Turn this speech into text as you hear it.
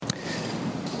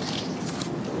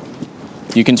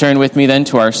You can turn with me then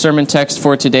to our sermon text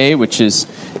for today, which is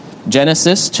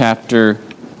Genesis chapter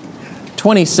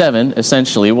 27,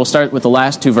 essentially. We'll start with the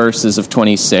last two verses of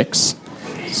 26.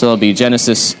 So it'll be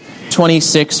Genesis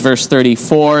 26, verse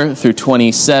 34 through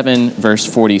 27, verse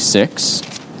 46.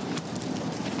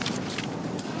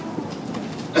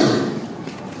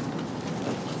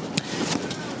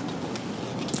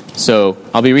 So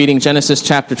I'll be reading Genesis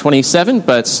chapter 27,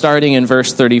 but starting in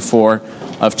verse 34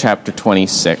 of chapter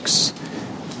 26.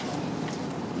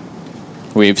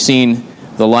 We've seen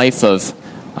the life of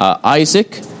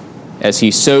Isaac as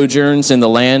he sojourns in the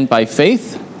land by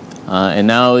faith, and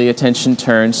now the attention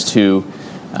turns to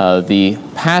the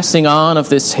passing on of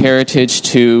this heritage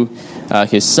to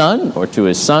his son, or to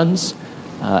his sons,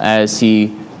 as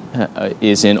he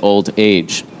is in old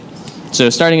age. So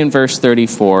starting in verse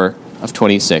 34 of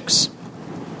 26.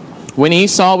 When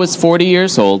Esau was 40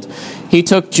 years old, he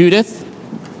took Judith,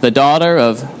 the daughter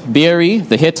of Beeri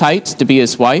the Hittite, to be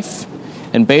his wife,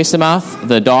 and Basemath,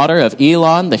 the daughter of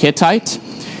Elon the Hittite,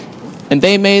 and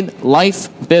they made life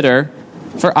bitter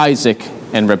for Isaac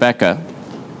and Rebekah.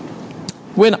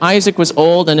 When Isaac was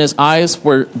old and his eyes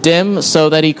were dim so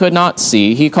that he could not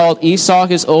see, he called Esau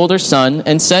his older son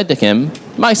and said to him,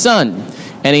 "My son."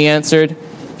 And he answered,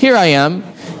 "Here I am."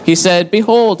 He said,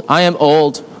 "Behold, I am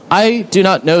old. I do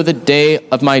not know the day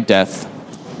of my death.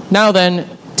 Now then,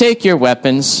 take your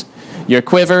weapons, your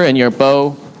quiver and your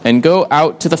bow, and go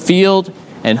out to the field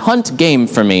and hunt game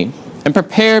for me, and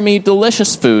prepare me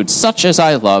delicious food such as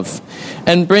I love,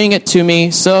 and bring it to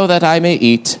me so that I may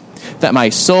eat, that my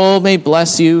soul may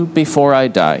bless you before I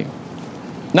die."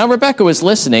 Now Rebekah was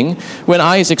listening when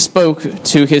Isaac spoke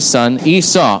to his son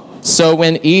Esau. So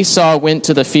when Esau went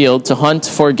to the field to hunt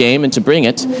for game and to bring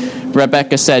it,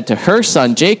 Rebekah said to her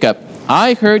son Jacob,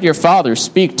 "I heard your father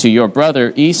speak to your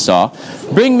brother Esau.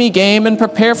 Bring me game and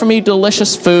prepare for me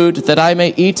delicious food, that I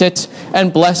may eat it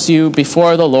and bless you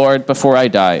before the Lord before I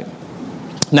die.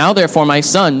 Now therefore, my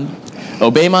son,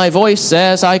 obey my voice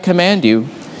as I command you.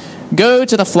 Go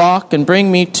to the flock and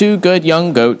bring me 2 good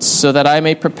young goats, so that I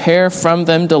may prepare from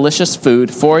them delicious food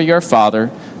for your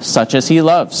father, such as he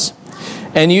loves.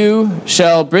 And you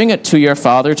shall bring it to your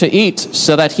father to eat,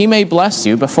 so that he may bless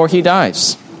you before he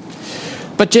dies."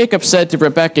 But Jacob said to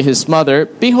Rebekah his mother,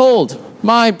 "Behold,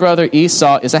 my brother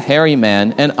Esau is a hairy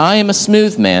man, and I am a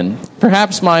smooth man.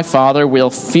 Perhaps my father will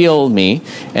feel me,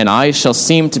 and I shall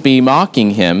seem to be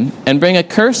mocking him, and bring a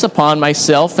curse upon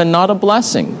myself and not a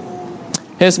blessing."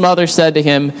 His mother said to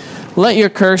him, "Let your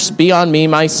curse be on me,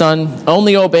 my son.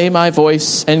 Only obey my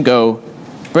voice and go.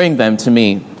 Bring them to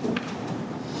me."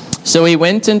 So he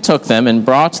went and took them and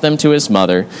brought them to his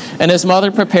mother, and his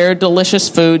mother prepared delicious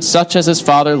food such as his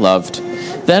father loved.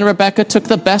 Then Rebekah took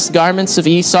the best garments of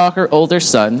Esau her older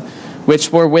son,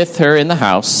 which were with her in the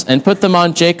house, and put them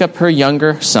on Jacob her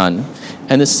younger son.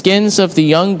 And the skins of the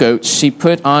young goats she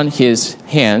put on his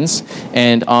hands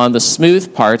and on the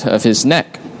smooth part of his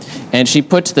neck. And she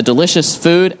put the delicious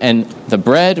food and the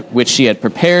bread which she had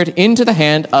prepared into the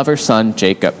hand of her son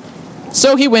Jacob.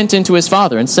 So he went into his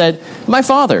father and said, "My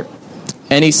father."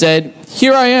 And he said,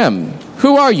 "Here I am.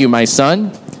 Who are you, my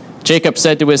son?" Jacob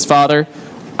said to his father,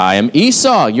 "I am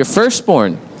Esau, your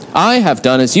firstborn. I have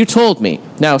done as you told me.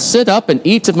 Now sit up and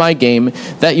eat of my game,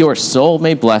 that your soul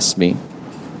may bless me."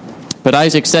 But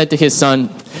Isaac said to his son,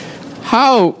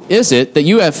 "How is it that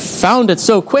you have found it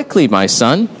so quickly, my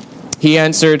son?" He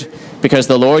answered, "Because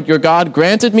the Lord your God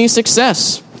granted me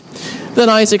success." Then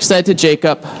Isaac said to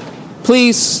Jacob,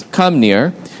 "Please come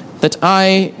near, that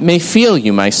I may feel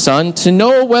you, my son, to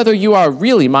know whether you are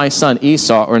really my son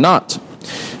Esau or not."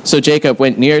 So Jacob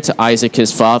went near to Isaac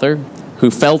his father,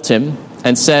 who felt him,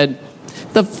 and said,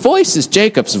 "The voice is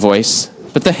Jacob's voice,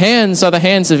 but the hands are the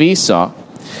hands of Esau."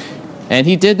 And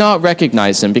he did not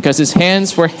recognize him, because his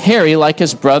hands were hairy like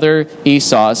his brother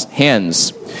Esau's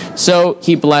hands. So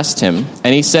he blessed him,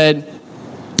 and he said,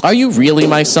 "Are you really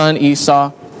my son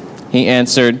Esau?" He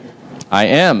answered, "I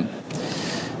am."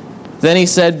 Then he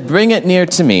said, "Bring it near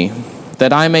to me,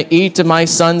 that I may eat of my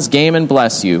son's game and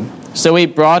bless you." So he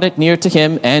brought it near to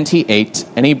him, and he ate.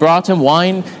 And he brought him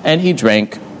wine, and he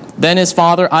drank. Then his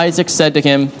father Isaac said to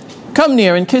him, "Come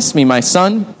near and kiss me, my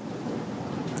son."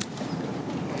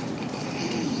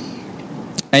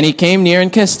 And he came near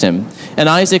and kissed him. And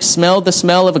Isaac smelled the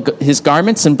smell of his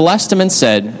garments and blessed him and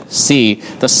said, "See,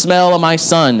 the smell of my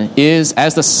son is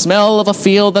as the smell of a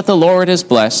field that the Lord has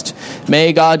blessed.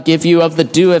 May God give you of the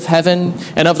dew of heaven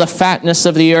and of the fatness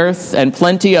of the earth and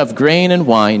plenty of grain and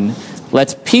wine.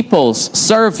 Let peoples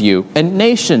serve you and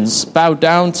nations bow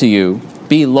down to you.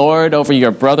 Be Lord over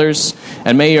your brothers,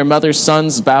 and may your mother's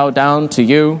sons bow down to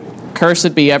you.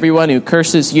 cursed be everyone who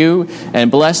curses you,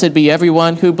 and blessed be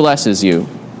everyone who blesses you."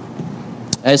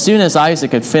 As soon as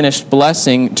Isaac had finished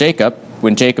blessing Jacob,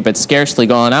 when Jacob had scarcely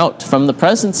gone out from the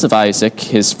presence of Isaac,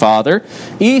 his father,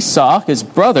 Esau, his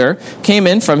brother, came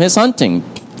in from his hunting.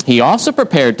 He also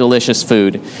prepared delicious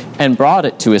food and brought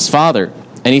it to his father.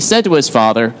 And he said to his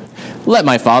father, "Let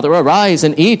my father arise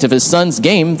and eat of his son's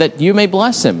game, that you may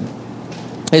bless him."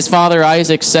 His father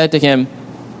Isaac said to him,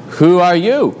 "Who are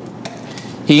you?"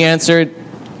 He answered,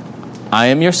 "I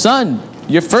am your son,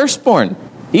 your firstborn,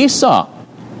 Esau."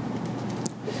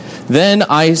 Then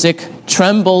Isaac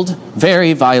trembled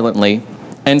very violently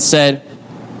and said,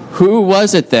 "Who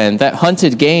was it then that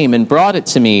hunted game and brought it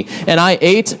to me? And I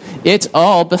ate it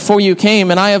all before you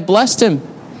came, and I have blessed him.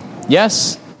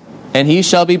 Yes, and he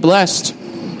shall be blessed."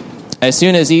 As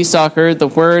soon as Esau heard the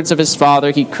words of his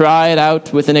father, he cried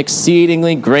out with an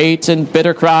exceedingly great and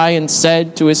bitter cry and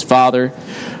said to his father,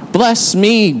 "Bless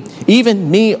me,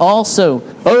 even me also,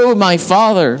 O my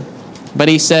father." But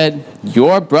he said,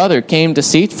 "Your brother came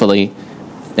deceitfully,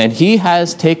 and he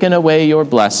has taken away your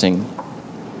blessing."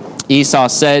 Esau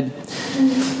said,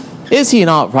 "Is he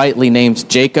not rightly named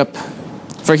Jacob?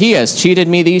 For he has cheated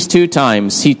me these 2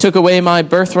 times. He took away my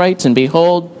birthright, and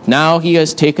behold, now he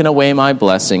has taken away my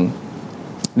blessing."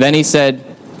 Then he said,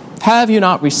 "Have you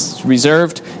not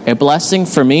reserved a blessing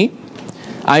for me?"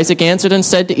 Isaac answered and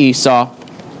said to Esau,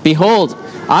 "Behold,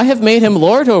 I have made him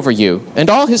lord over you, and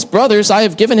all his brothers I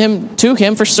have given him to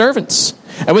him for servants,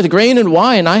 and with grain and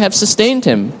wine I have sustained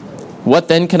him. What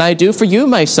then can I do for you,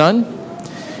 my son?"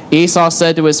 Esau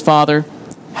said to his father,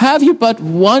 "Have you but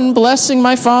one blessing,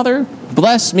 my father?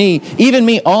 Bless me, even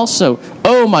me also,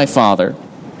 O my father."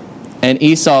 And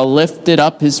Esau lifted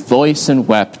up his voice and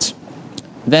wept.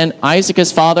 Then Isaac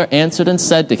his father answered and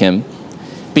said to him,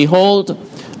 "Behold,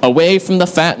 away from the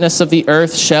fatness of the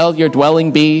earth shall your dwelling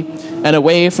be, and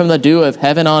away from the dew of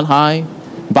heaven on high.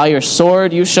 By your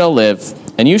sword you shall live,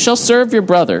 and you shall serve your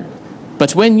brother.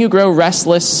 But when you grow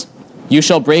restless, you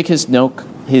shall break his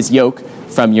yoke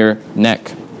from your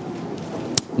neck."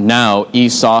 Now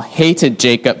Esau hated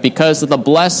Jacob because of the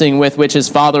blessing with which his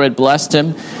father had blessed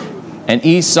him. And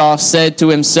Esau said to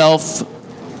himself,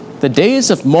 "The days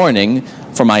of mourning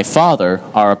for my father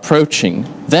are approaching.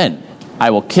 Then I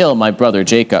will kill my brother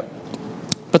Jacob."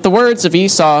 But the words of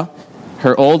Esau,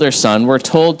 her older son, were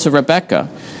told to Rebekah.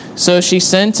 So she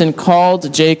sent and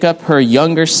called Jacob, her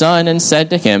younger son, and said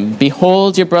to him,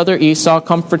 "Behold, your brother Esau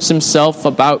comforts himself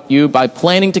about you by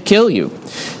planning to kill you.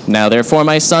 Now therefore,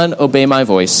 my son, obey my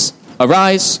voice.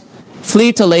 Arise,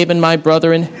 flee to Laban my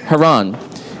brother in Haran,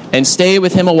 and stay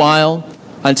with him a while,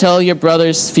 until your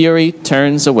brother's fury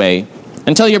turns away,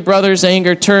 until your brother's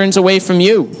anger turns away from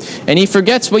you, and he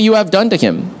forgets what you have done to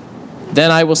him.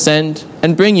 Then I will send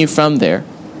and bring you from there.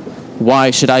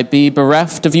 Why should I be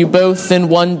bereft of you both in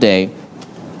one day?"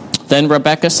 Then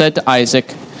Rebekah said to Isaac,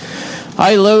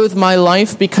 "I loathe my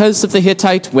life because of the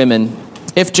Hittite women.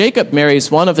 If Jacob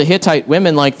marries one of the Hittite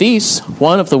women like these,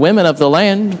 one of the women of the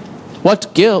land,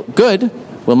 what good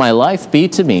will my life be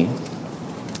to me?"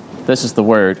 This is the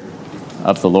word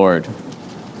of the Lord.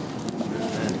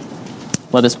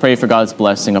 Let us pray for God's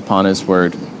blessing upon his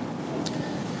word.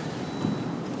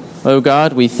 O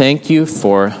God, we thank you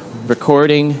for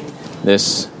recording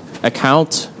this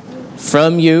account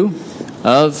from you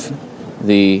of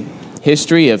the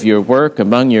history of your work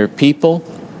among your people.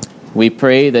 We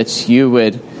pray that you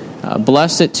would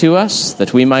bless it to us,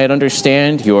 that we might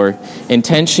understand your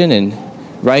intention in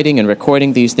writing and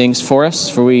recording these things for us.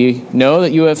 For we know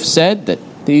that you have said that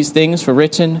these things were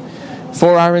written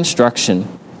for our instruction.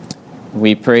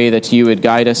 We pray that you would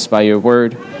guide us by your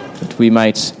word, that we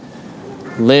might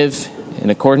live in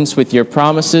accordance with your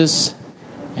promises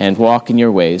and walk in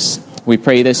your ways. We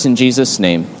pray this in Jesus'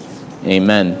 name.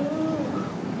 Amen.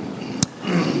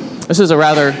 This is a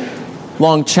rather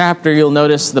long chapter. You'll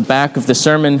notice the back of the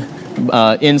sermon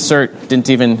insert didn't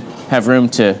even have room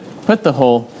to put the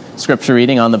whole scripture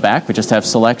reading on the back. We just have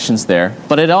selections there.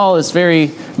 But it all is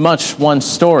very much one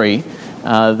story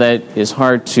that is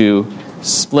hard to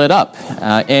split up.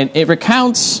 And it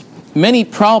recounts many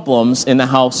problems in the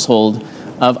household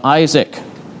of Isaac.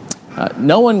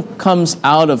 No one comes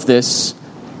out of this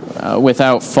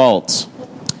without fault.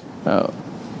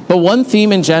 But one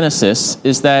theme in Genesis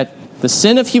is that the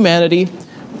sin of humanity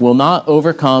will not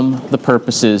overcome the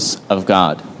purposes of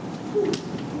God.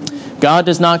 God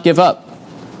does not give up.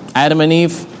 Adam and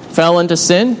Eve fell into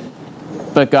sin,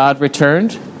 but God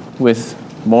returned with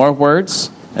more words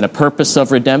and a purpose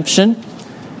of redemption.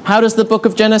 How does the book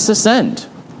of Genesis end?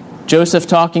 Joseph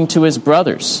talking to his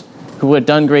brothers who had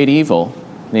done great evil.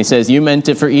 And he says, "You meant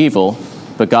it for evil,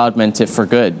 but God meant it for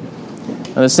good."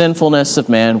 The sinfulness of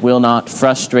man will not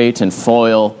frustrate and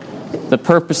foil the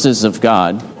purposes of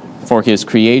God for his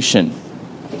creation.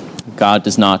 God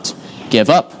does not give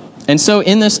up. And so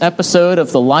in this episode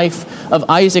of the life of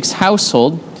Isaac's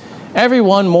household,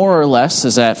 everyone more or less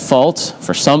is at fault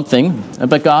for something,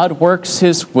 but God works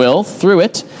his will through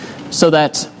it so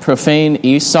that profane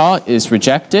Esau is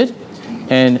rejected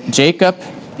and Jacob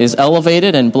is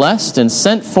elevated and blessed and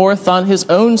sent forth on his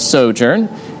own sojourn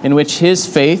in which his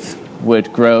faith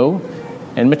would grow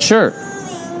and mature.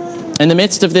 In the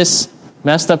midst of this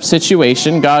messed up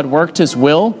situation, God worked his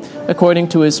will according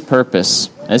to his purpose,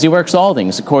 as he works all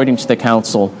things according to the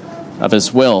counsel of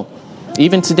his will.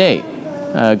 Even today,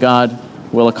 God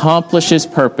will accomplish his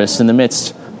purpose in the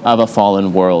midst of a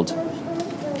fallen world.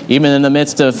 Even in the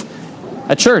midst of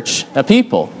a church, a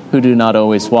people who do not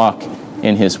always walk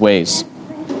in his ways.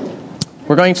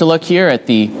 We're going to look here at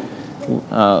the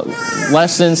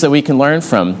lessons that we can learn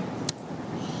from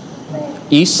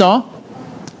Esau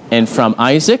and from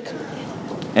Isaac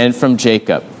and from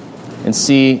Jacob, and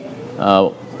see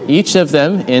each of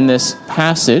them in this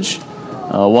passage,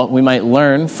 what we might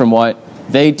learn from what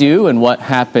they do and what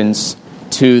happens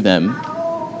to them.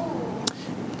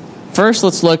 First,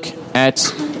 let's look at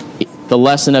the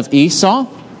lesson of Esau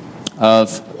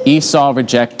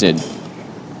rejected.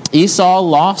 Esau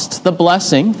lost the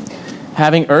blessing,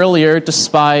 having earlier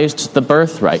despised the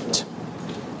birthright.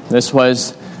 This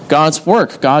was God's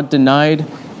work. God denied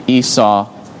Esau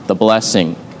the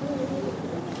blessing.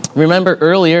 Remember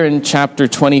earlier in chapter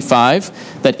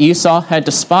 25 that Esau had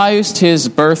despised his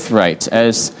birthright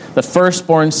as the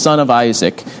firstborn son of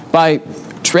Isaac by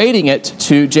trading it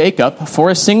to Jacob for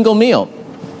a single meal.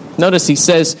 Notice he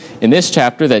says in this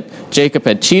chapter that Jacob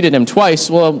had cheated him twice.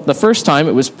 Well, the first time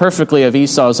it was perfectly of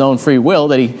Esau's own free will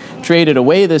that he traded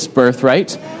away this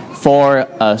birthright for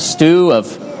a stew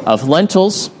of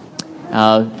lentils.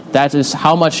 That is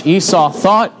how much Esau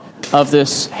thought of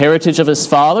this heritage of his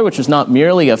father, which was not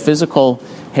merely a physical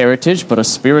heritage, but a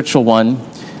spiritual one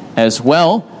as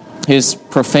well. His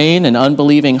profane and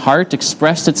unbelieving heart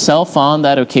expressed itself on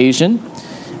that occasion,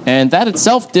 and that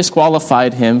itself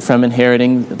disqualified him from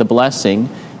inheriting the blessing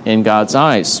in God's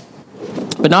eyes.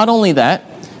 But not only that,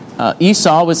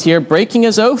 Esau was here breaking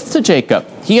his oath to Jacob.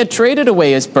 He had traded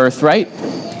away his birthright.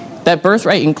 That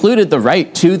birthright included the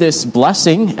right to this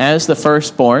blessing as the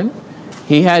firstborn.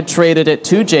 He had traded it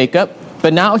to Jacob,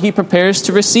 but now he prepares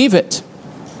to receive it.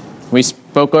 We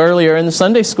spoke earlier in the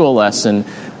Sunday school lesson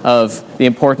of the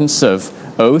importance of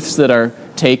oaths that are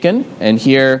taken, and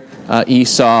here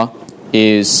Esau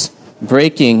is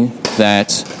breaking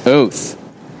that oath,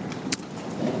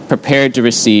 prepared to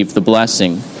receive the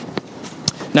blessing.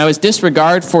 Now, his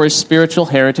disregard for his spiritual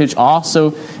heritage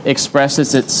also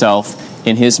expresses itself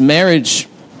in his marriages.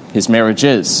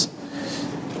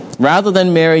 Rather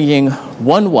than marrying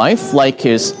one wife, like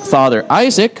his father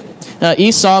Isaac,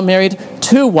 Esau married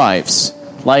two wives,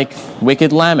 like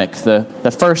wicked Lamech,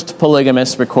 the first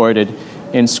polygamist recorded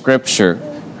in Scripture,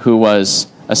 who was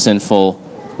a sinful,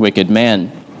 wicked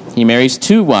man. He marries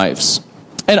two wives.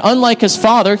 And unlike his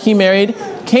father, he married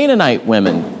Canaanite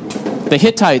women. The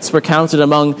Hittites were counted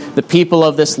among the people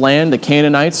of this land, the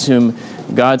Canaanites, whom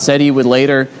God said he would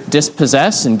later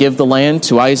dispossess and give the land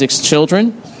to Isaac's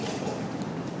children.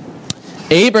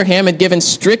 Abraham had given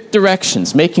strict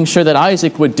directions, making sure that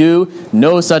Isaac would do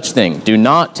no such thing. Do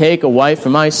not take a wife for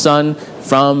my son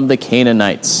from the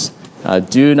Canaanites.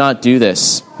 Do not do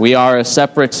this. We are a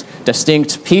separate,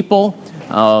 distinct people.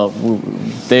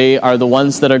 They are the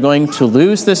ones that are going to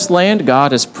lose this land.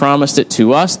 God has promised it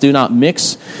to us. Do not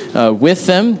mix with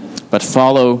them, but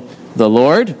follow the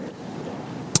Lord.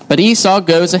 But Esau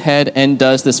goes ahead and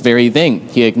does this very thing.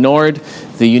 He ignored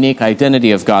the unique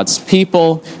identity of God's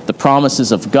people, the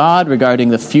promises of God regarding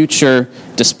the future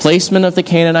displacement of the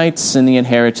Canaanites and the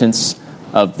inheritance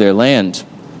of their land.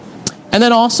 And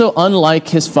then also, unlike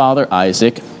his father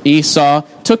Isaac, Esau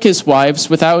took his wives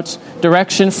without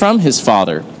direction from his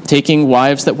father, taking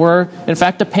wives that were, in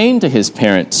fact, a pain to his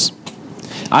parents.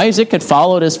 Isaac had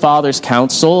followed his father's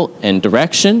counsel and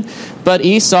direction, but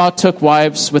Esau took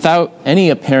wives without any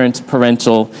apparent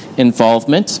parental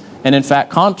involvement, and in fact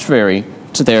contrary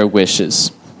to their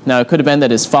wishes. Now, it could have been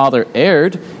that his father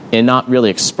erred in not really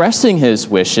expressing his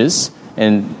wishes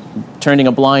and turning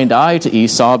a blind eye to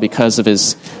Esau because of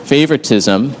his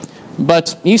favoritism,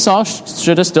 but Esau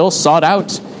should have still sought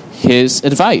out his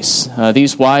advice.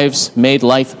 These wives made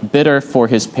life bitter for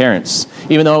his parents.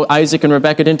 Even though Isaac and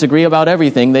Rebekah didn't agree about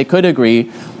everything, they could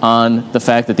agree on the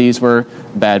fact that these were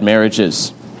bad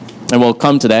marriages. And we'll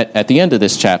come to that at the end of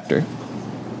this chapter.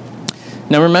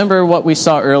 Now remember what we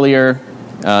saw earlier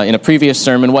in a previous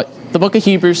sermon, what the book of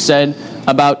Hebrews said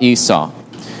about Esau.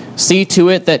 See to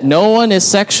it that no one is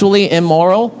sexually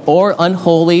immoral or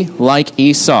unholy like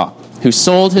Esau, who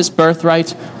sold his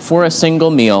birthright for a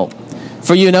single meal.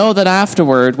 For you know that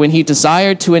afterward, when he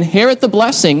desired to inherit the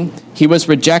blessing, he was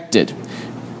rejected.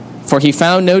 For he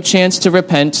found no chance to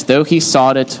repent, though he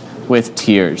sought it with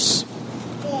tears.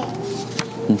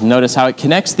 Notice how it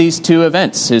connects these two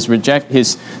events,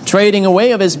 his trading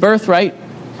away of his birthright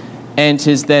and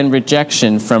his then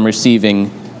rejection from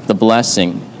receiving the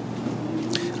blessing.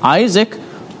 Isaac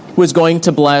was going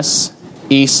to bless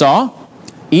Esau.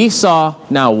 Esau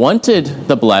now wanted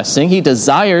the blessing. He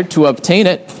desired to obtain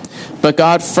it, but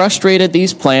God frustrated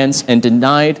these plans and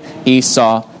denied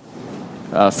Esau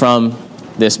from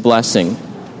this blessing.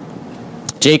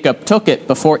 Jacob took it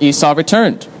before Esau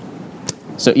returned,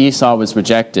 so Esau was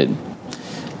rejected.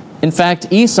 In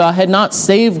fact, Esau had not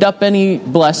saved up any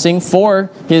blessing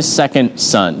for his second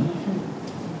son.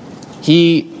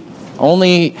 He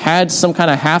only had some kind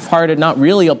of half-hearted, not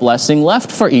really a blessing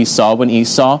left for Esau when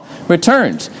Esau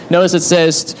returned. Notice it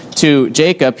says to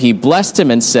Jacob, he blessed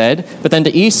him and said, but then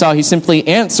to Esau, he simply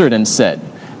answered and said.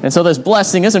 And so this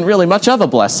blessing isn't really much of a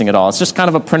blessing at all. It's just kind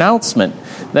of a pronouncement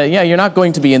that, yeah, you're not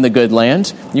going to be in the good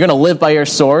land. You're going to live by your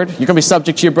sword. You're going to be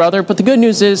subject to your brother. But the good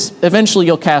news is, eventually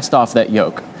you'll cast off that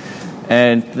yoke.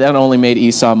 And that only made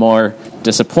Esau more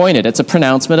disappointed. It's a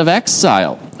pronouncement of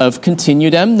exile, of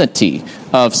continued enmity,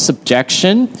 of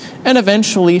subjection, and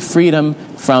eventually freedom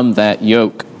from that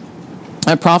yoke.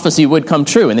 That prophecy would come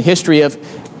true in the history of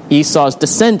Esau's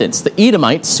descendants, the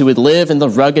Edomites, who would live in the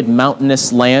rugged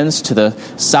mountainous lands to the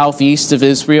southeast of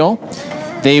Israel.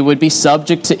 They would be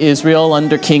subject to Israel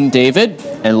under King David,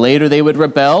 and later they would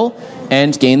rebel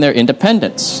and gain their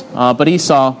independence. But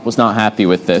Esau was not happy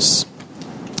with this.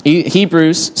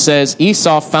 Hebrews says,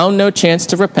 Esau found no chance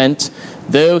to repent,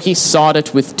 though he sought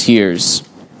it with tears.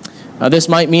 This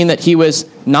might mean that he was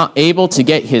not able to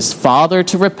get his father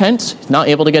to repent, not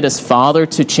able to get his father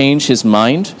to change his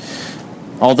mind,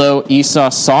 although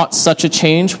Esau sought such a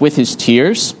change with his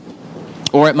tears.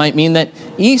 Or it might mean that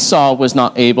Esau was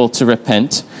not able to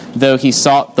repent, though he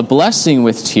sought the blessing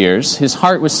with tears. His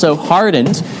heart was so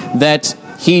hardened that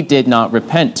he did not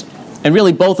repent. And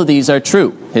really, both of these are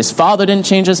true. His father didn't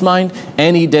change his mind,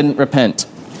 and he didn't repent.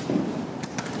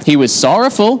 He was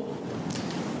sorrowful.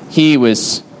 He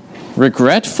was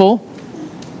regretful.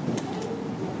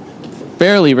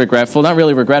 Barely regretful, not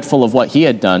really regretful of what he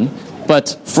had done,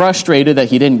 but frustrated that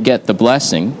he didn't get the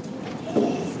blessing.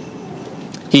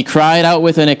 He cried out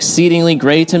with an exceedingly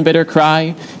great and bitter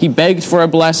cry. He begged for a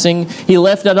blessing. He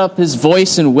lifted up his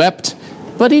voice and wept,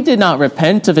 but he did not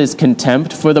repent of his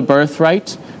contempt for the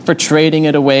birthright, for trading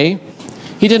it away.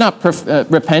 He did not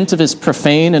repent of his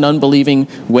profane and unbelieving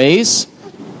ways.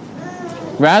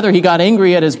 Rather, he got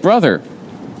angry at his brother.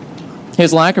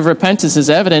 His lack of repentance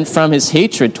is evident from his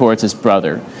hatred towards his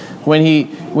brother. When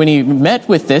he met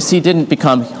with this, he didn't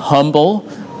become humble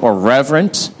or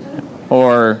reverent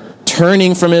or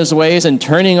turning from his ways and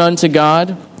turning unto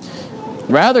God.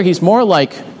 Rather, he's more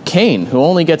like Cain, who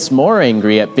only gets more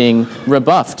angry at being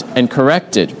rebuffed and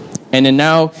corrected. And then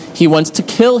now he wants to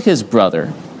kill his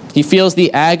brother. He feels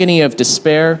the agony of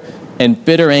despair and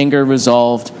bitter anger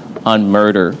resolved on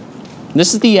murder.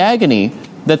 This is the agony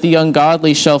that the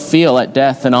ungodly shall feel at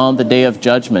death and on the day of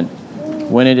judgment,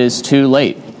 when it is too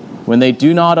late, when they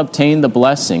do not obtain the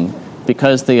blessing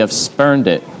because they have spurned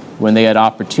it when they had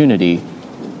opportunity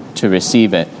to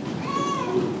receive it.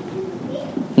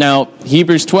 Now,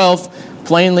 Hebrews 12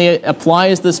 plainly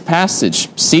applies this passage.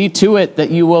 See to it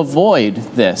that you avoid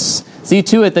this. See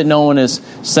to it that no one is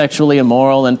sexually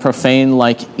immoral and profane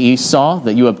like Esau,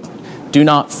 that you do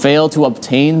not fail to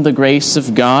obtain the grace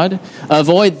of God.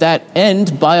 Avoid that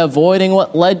end by avoiding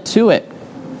what led to it.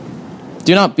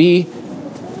 Do not be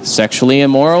sexually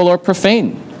immoral or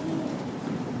profane.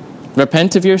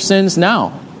 Repent of your sins now,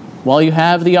 while you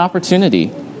have the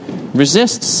opportunity.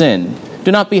 Resist sin.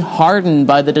 Do not be hardened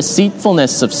by the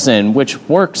deceitfulness of sin, which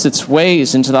works its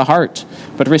ways into the heart,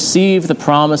 but receive the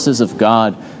promises of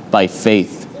God by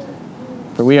faith.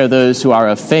 For we are those who are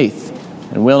of faith,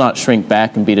 and will not shrink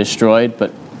back and be destroyed,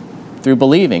 but through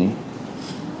believing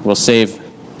will save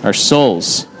our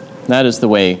souls. That is the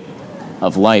way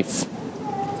of life.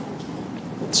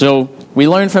 So we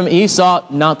learn from Esau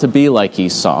not to be like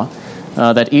Esau,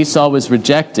 that Esau was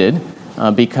rejected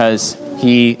because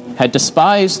he had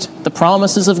despised the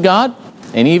promises of God,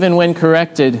 and even when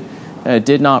corrected,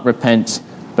 did not repent,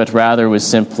 but rather was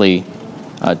simply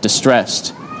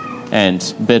distressed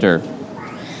and bitter.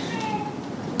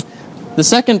 The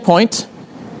second point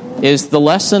is the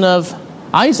lesson of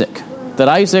Isaac, that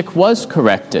Isaac was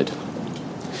corrected.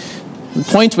 The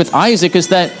point with Isaac is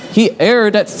that he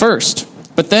erred at first,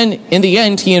 but then in the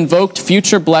end he invoked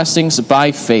future blessings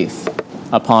by faith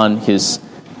upon his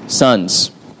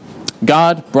sons.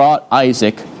 God brought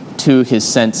Isaac to his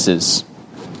senses.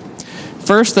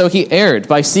 First, though, he erred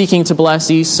by seeking to bless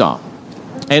Esau,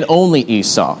 and only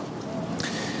Esau.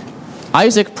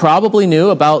 Isaac probably knew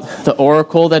about the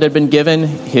oracle that had been given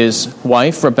his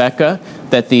wife, Rebekah,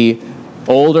 that the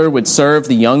older would serve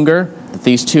the younger, that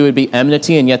these two would be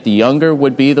enmity, and yet the younger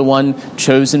would be the one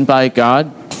chosen by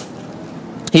God.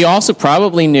 He also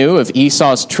probably knew of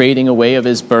Esau's trading away of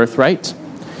his birthright.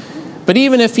 But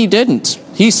even if he didn't,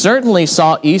 he certainly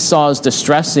saw Esau's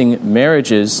distressing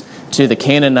marriages to the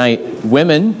Canaanite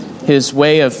women, his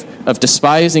way of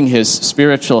despising his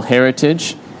spiritual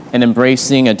heritage and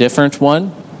embracing a different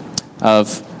one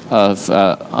of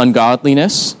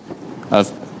ungodliness,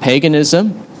 of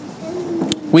paganism.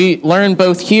 We learn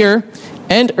both here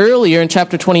and earlier in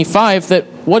chapter 25 that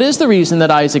what is the reason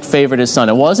that Isaac favored his son?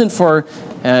 It wasn't for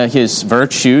his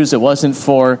virtues. It wasn't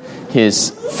for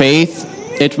his faith.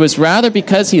 It was rather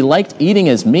because he liked eating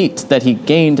his meat that he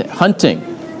gained hunting.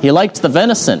 He liked the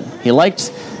venison. He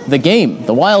liked the game,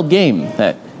 the wild game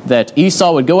that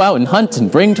Esau would go out and hunt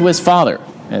and bring to his father.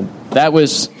 And that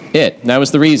was it. That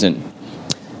was the reason.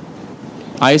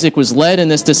 Isaac was led in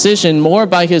this decision more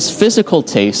by his physical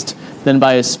taste than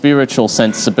by his spiritual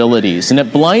sensibilities. And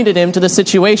it blinded him to the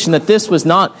situation that this was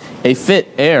not a fit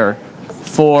heir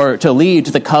to lead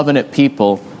the covenant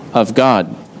people of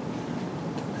God.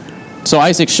 So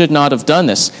Isaac should not have done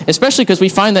this, especially because we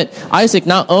find that Isaac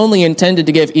not only intended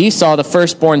to give Esau the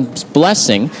firstborn's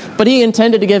blessing, but he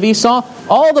intended to give Esau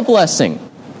all the blessing.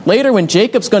 Later, when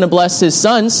Jacob's going to bless his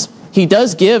sons, he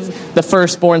does give the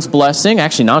firstborn's blessing,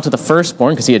 actually not to the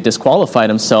firstborn because he had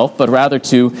disqualified himself, but rather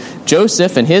to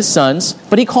Joseph and his sons.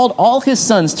 But he called all his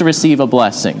sons to receive a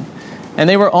blessing. And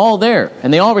they were all there,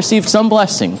 and they all received some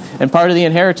blessing and part of the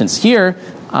inheritance. Here,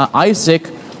 Isaac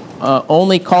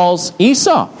only calls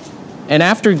Esau. And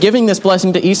after giving this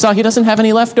blessing to Esau, he doesn't have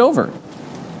any left over.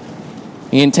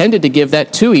 He intended to give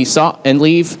that to Esau and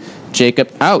leave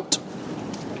Jacob out.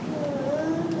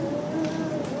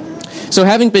 So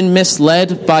having been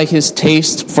misled by his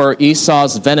taste for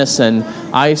Esau's venison,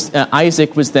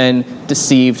 Isaac was then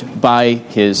deceived by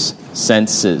his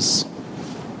senses.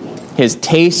 His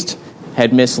taste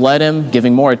had misled him,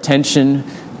 giving more attention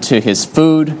to his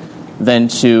food than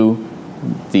to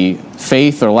the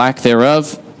faith or lack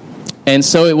thereof. And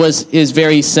so it was his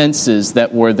very senses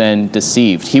that were then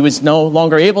deceived. He was no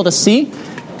longer able to see,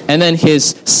 and then his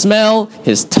smell,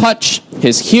 his touch,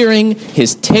 his hearing,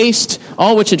 his taste,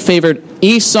 all which had favored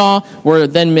Esau, were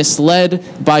then misled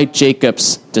by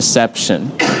Jacob's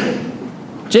deception.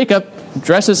 Jacob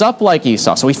dresses up like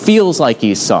Esau, so he feels like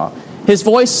Esau. His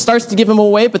voice starts to give him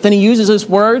away, but then he uses his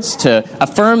words to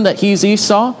affirm that he's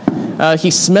Esau. He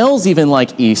smells even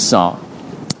like Esau.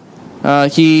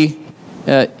 He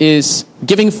is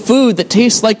giving food that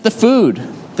tastes like the food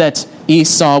that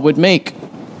Esau would make.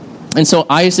 And so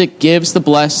Isaac gives the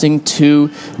blessing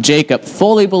to Jacob,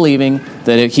 fully believing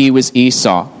that he was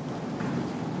Esau.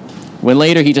 When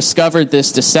later he discovered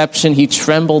this deception, he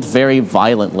trembled very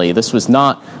violently. This was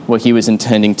not what he was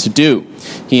intending to do.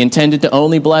 He intended to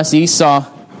only bless Esau,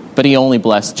 but he only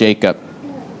blessed Jacob.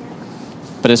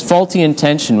 But his faulty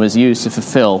intention was used to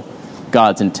fulfill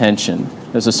God's intention.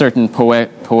 There's a certain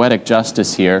poetic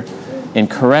justice here in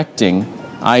correcting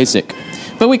Isaac.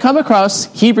 But we come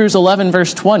across Hebrews 11,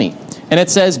 verse 20, and it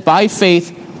says, by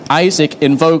faith, Isaac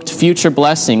invoked future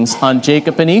blessings on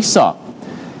Jacob and Esau.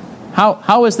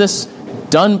 How is this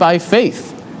done by faith?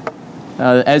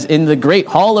 As in the great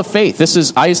hall of faith. This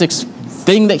is Isaac's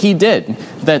thing that he did,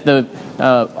 that the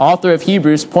author of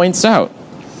Hebrews points out.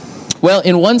 Well,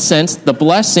 in one sense, the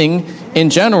blessing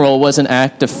in general was an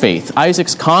act of faith.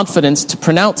 Isaac's confidence to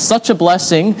pronounce such a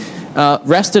blessing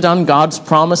rested on God's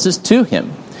promises to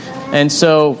him. And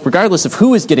so, regardless of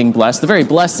who is getting blessed, the very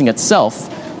blessing itself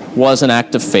was an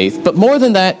act of faith. But more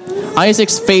than that,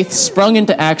 Isaac's faith sprung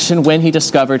into action when he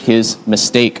discovered his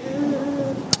mistake.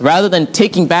 Rather than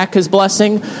taking back his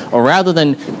blessing, or rather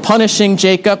than punishing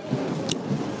Jacob,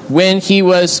 when he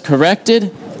was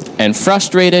corrected and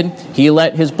frustrated, he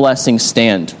let his blessing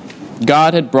stand.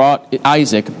 God had brought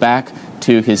Isaac back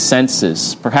to his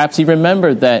senses. Perhaps he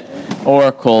remembered that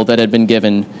oracle that had been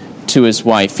given to his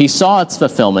wife. He saw its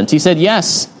fulfillment. He said,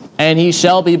 yes, and he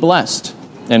shall be blessed,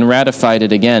 and ratified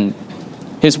it again.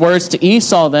 His words to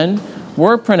Esau then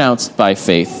were pronounced by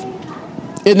faith.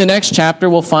 In the next chapter,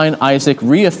 we'll find Isaac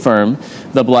reaffirm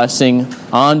the blessing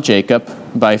on Jacob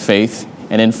by faith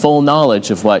and in full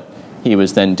knowledge of what he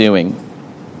was then doing.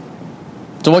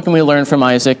 So what can we learn from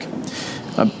Isaac?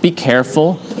 be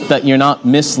careful that you're not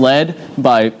misled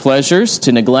by pleasures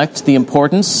to neglect the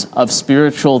importance of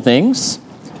spiritual things.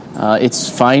 It's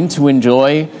fine to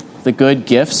enjoy the good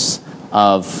gifts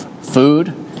of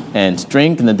food and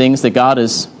drink and the things that God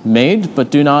has made, but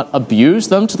do not abuse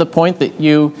them to the point that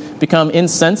you become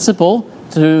insensible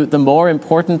to the more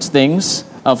important things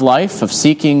of life, of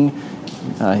seeking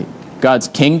God's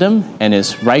kingdom and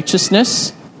his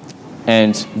righteousness,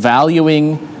 and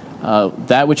valuing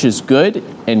that which is good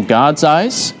in God's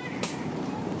eyes.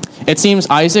 It seems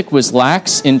Isaac was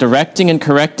lax in directing and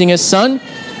correcting his son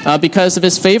because of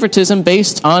his favoritism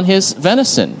based on his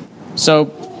venison. So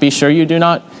be sure you do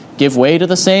not give way to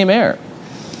the same error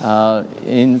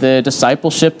in the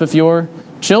discipleship of your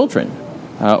children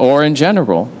or in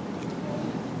general.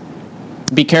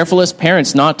 Be careful as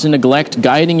parents not to neglect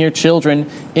guiding your children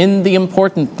in the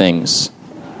important things.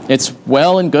 It's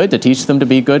well and good to teach them to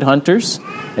be good hunters.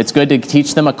 It's good to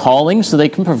teach them a calling so they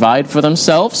can provide for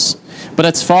themselves. But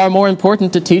it's far more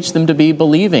important to teach them to be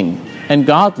believing and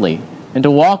godly and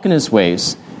to walk in his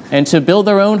ways and to build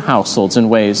their own households in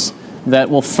ways that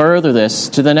will further this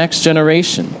to the next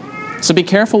generation. So be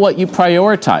careful what you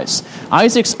prioritize.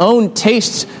 Isaac's own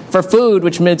taste for food,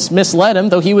 which misled him,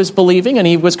 though he was believing and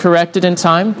he was corrected in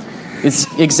time, is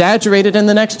exaggerated in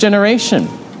the next generation.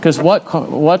 Because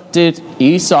what did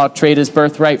Esau trade his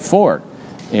birthright for?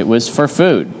 It was for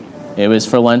food. It was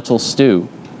for lentil stew.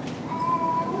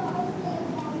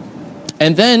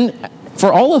 And then,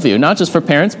 for all of you, not just for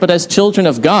parents, but as children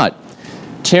of God,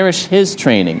 cherish his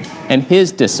training and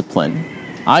his discipline.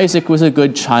 Isaac was a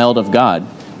good child of God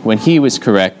when he was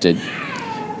corrected.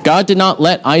 God did not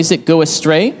let Isaac go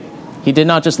astray. He did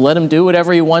not just let him do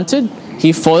whatever he wanted.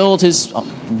 He foiled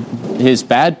his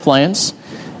bad plans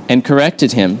and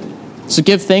corrected him. So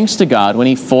give thanks to God when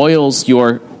he foils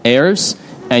your errors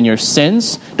and your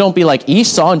sins. Don't be like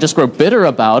Esau and just grow bitter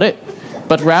about it,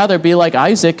 but rather be like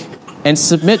Isaac and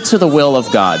submit to the will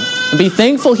of God. And be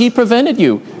thankful he prevented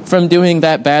you from doing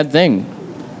that bad thing.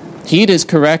 Heed his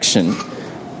correction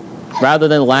rather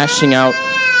than lashing out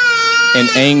in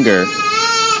anger.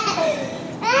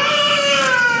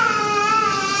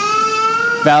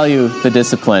 Value the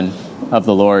discipline of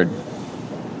the Lord.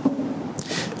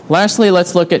 Lastly,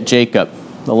 let's look at Jacob,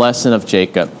 the lesson of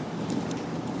Jacob.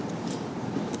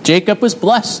 Jacob was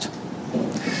blessed.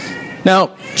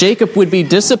 Now, Jacob would be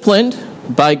disciplined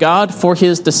by God for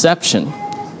his deception,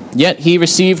 yet he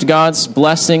received God's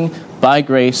blessing by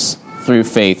grace through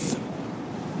faith.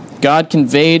 God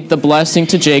conveyed the blessing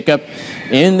to Jacob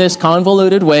in this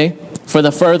convoluted way for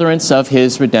the furtherance of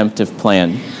his redemptive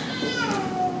plan.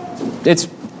 It's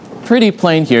pretty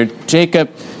plain here.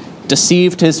 Jacob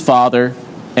deceived his father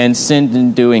and sinned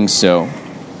in doing so.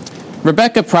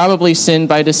 Rebekah probably sinned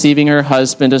by deceiving her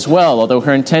husband as well, although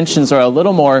her intentions are a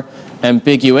little more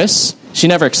ambiguous. She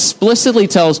never explicitly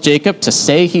tells Jacob to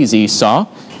say he's Esau.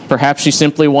 Perhaps she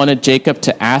simply wanted Jacob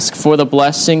to ask for the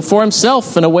blessing for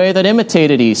himself in a way that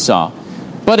imitated Esau.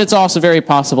 But it's also very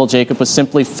possible Jacob was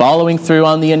simply following through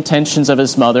on the intentions of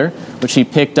his mother, which he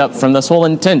picked up from this whole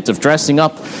intent of dressing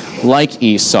up like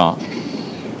Esau.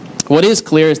 What is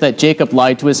clear is that Jacob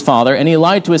lied to his father, and he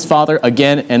lied to his father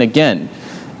again and again,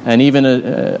 and even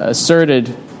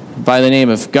asserted by the name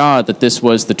of God that this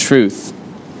was the truth.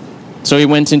 So he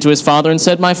went into his father and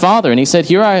said, "My father." And he said,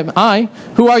 "Here am I.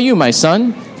 Who are you, my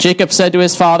son?" Jacob said to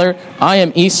his father, "I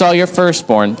am Esau, your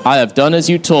firstborn. I have done as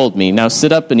you told me. Now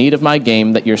sit up and eat of my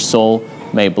game, that your soul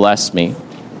may bless me."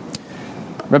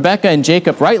 Rebekah and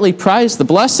Jacob rightly prized the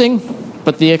blessing,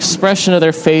 but the expression of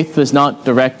their faith was not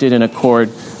directed in accord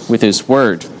with his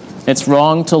word. It's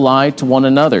wrong to lie to one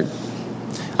another.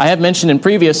 I have mentioned in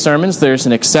previous sermons there's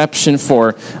an exception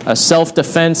for a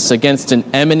self-defense against an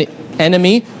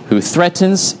enemy who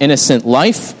threatens innocent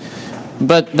life,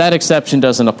 but that exception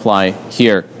doesn't apply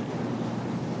here.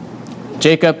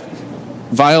 Jacob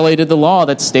violated the law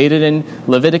that's stated in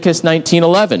Leviticus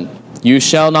 19:11. You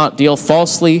shall not deal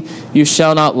falsely, you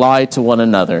shall not lie to one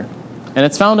another. And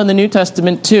it's found in the New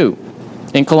Testament too,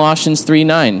 in Colossians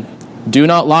 3:9. Do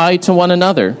not lie to one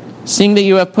another, seeing that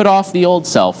you have put off the old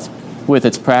self with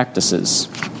its practices.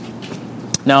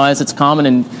 Now, as it's common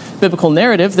in biblical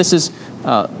narrative, this is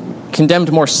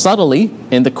condemned more subtly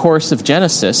in the course of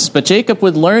Genesis, but Jacob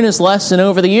would learn his lesson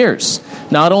over the years.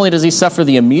 Not only does he suffer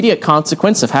the immediate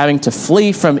consequence of having to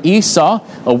flee from Esau,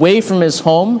 away from his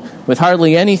home, with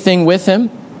hardly anything with him,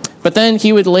 but then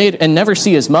he would later and never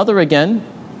see his mother again.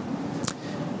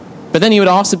 But then he would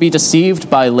also be deceived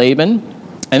by Laban,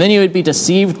 and then he would be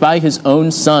deceived by his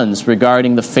own sons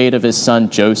regarding the fate of his son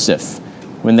Joseph,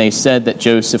 when they said that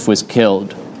Joseph was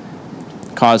killed,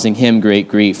 causing him great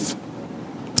grief.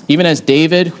 Even as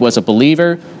David was a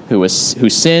believer who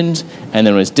sinned and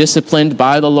then was disciplined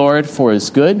by the Lord for his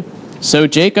good, so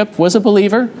Jacob was a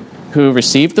believer who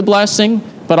received the blessing,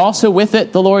 but also with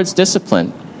it the Lord's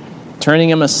discipline, turning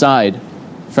him aside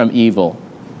from evil.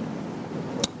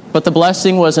 But the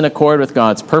blessing was in accord with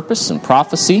God's purpose and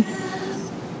prophecy,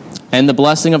 and the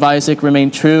blessing of Isaac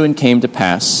remained true and came to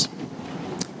pass.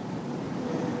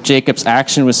 Jacob's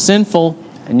action was sinful,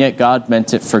 and yet God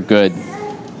meant it for good.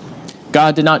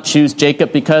 God did not choose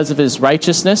Jacob because of his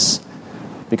righteousness,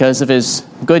 because of his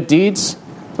good deeds,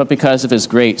 but because of his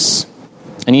grace.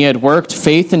 And he had worked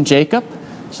faith in Jacob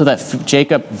so that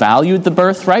Jacob valued the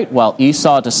birthright while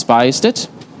Esau despised it.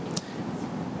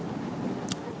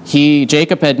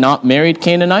 Jacob had not married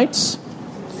Canaanites.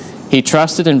 He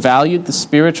trusted and valued the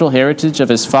spiritual heritage of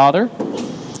his father.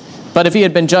 But if he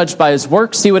had been judged by his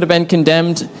works, he would have been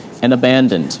condemned and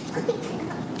abandoned.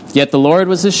 Yet the Lord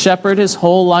was his shepherd his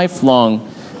whole life long,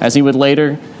 as he would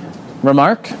later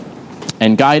remark,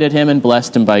 and guided him and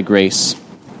blessed him by grace.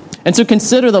 And so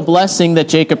consider the blessing that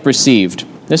Jacob received.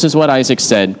 This is what Isaac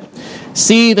said.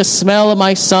 "See, the smell of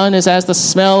my son is as the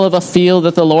smell of a field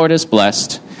that the Lord has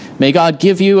blessed. May God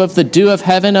give you of the dew of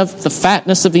heaven, of the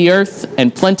fatness of the earth,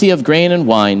 and plenty of grain and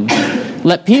wine.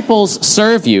 Let peoples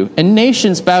serve you, and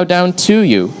nations bow down to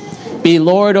you. Be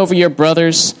Lord over your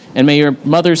brothers, and may your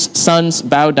mother's sons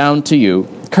bow down to you.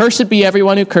 Cursed be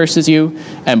everyone who curses you,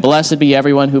 and blessed be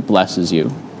everyone who blesses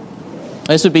you."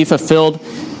 This would be fulfilled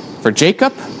for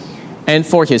Jacob and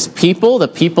for his people, the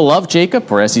people of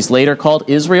Jacob, or as he's later called,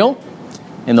 Israel,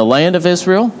 in the land of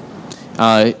Israel.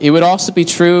 It would also be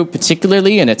true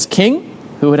particularly in its king,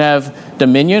 who would have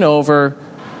dominion over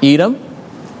Edom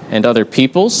and other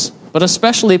peoples, but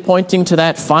especially pointing to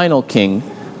that final king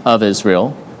of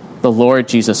Israel, the Lord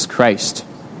Jesus Christ,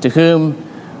 to whom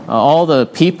all the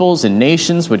peoples and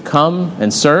nations would come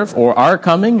and serve, or are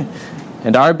coming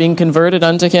and are being converted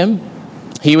unto him.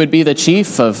 He would be the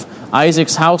chief of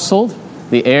Isaac's household,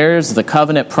 the heirs of the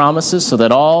covenant promises, so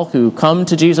that all who come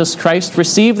to Jesus Christ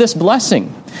receive this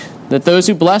blessing, that those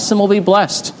who bless him will be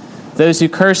blessed, those who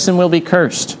curse him will be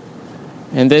cursed.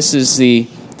 And this is the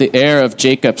heir of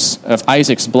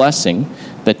Isaac's blessing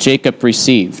that Jacob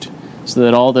received, so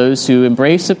that all those who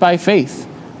embrace it by faith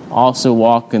also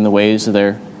walk in the ways of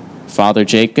their father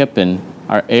Jacob and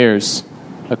are heirs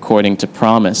according to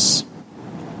promise.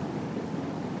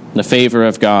 The favor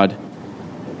of God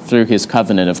through his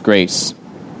covenant of grace.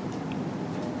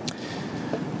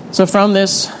 So from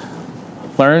this,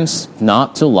 learns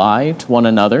not to lie to one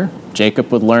another.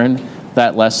 Jacob would learn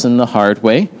that lesson the hard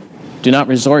way. Do not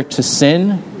resort to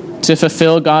sin to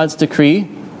fulfill God's decree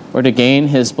or to gain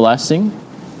his blessing.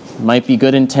 It might be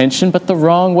good intention, but the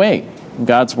wrong way.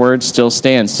 God's word still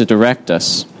stands to direct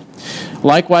us.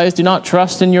 Likewise, do not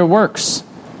trust in your works.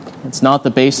 It's not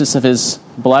the basis of his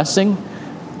blessing,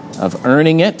 of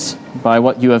earning it by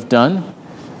what you have done,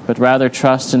 but rather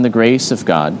trust in the grace of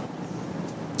God.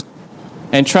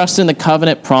 And trust in the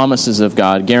covenant promises of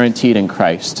God guaranteed in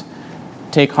Christ.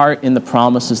 Take heart in the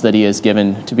promises that he has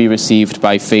given to be received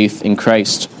by faith in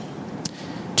Christ.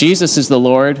 Jesus is the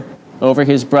Lord over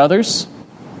his brothers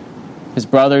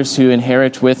who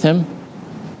inherit with him.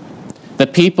 The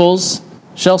peoples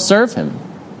shall serve him.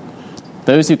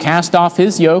 Those who cast off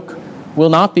his yoke will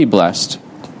not be blessed.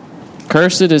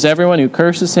 Cursed is everyone who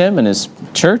curses him and his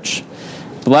church.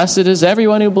 Blessed is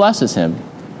everyone who blesses him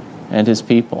and his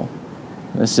people.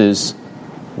 This is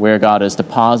where God has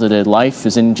deposited life,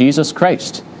 is in Jesus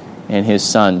Christ and his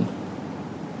Son.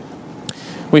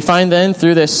 We find then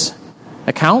through this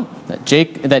account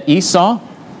that Esau,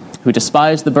 who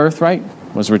despised the birthright,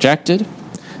 was rejected,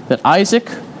 that Isaac,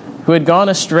 who had gone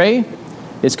astray,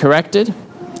 is corrected,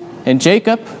 and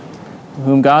Jacob,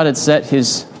 whom God had set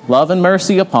his love and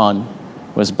mercy upon,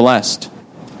 was blessed.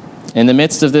 In the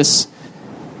midst of this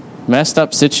messed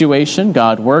up situation,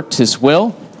 God worked his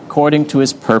will according to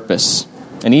his purpose.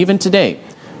 And even today,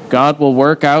 God will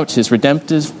work out his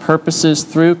redemptive purposes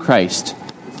through Christ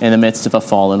in the midst of a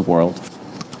fallen world.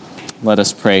 Let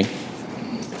us pray.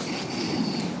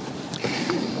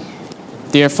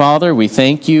 Dear Father, we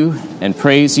thank you and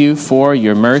praise you for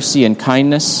your mercy and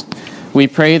kindness. We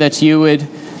pray that you would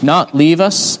not leave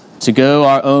us to go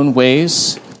our own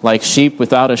ways like sheep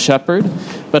without a shepherd,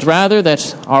 but rather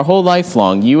that our whole life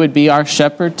long you would be our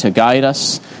shepherd to guide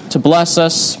us, to bless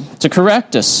us, to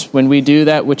correct us when we do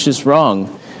that which is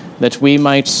wrong, that we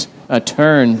might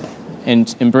turn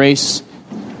and embrace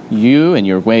you and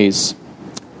your ways.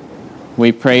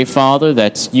 We pray, Father,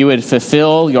 that you would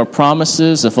fulfill your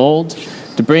promises of old,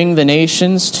 to bring the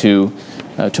nations to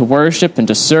worship and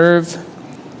to serve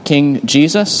King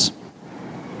Jesus.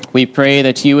 We pray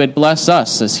that you would bless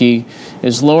us as he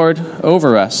is Lord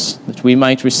over us, that we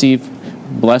might receive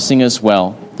blessing as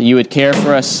well, that you would care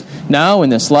for us now in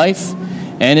this life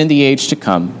and in the age to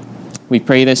come. We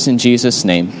pray this in Jesus'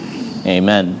 name.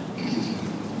 Amen.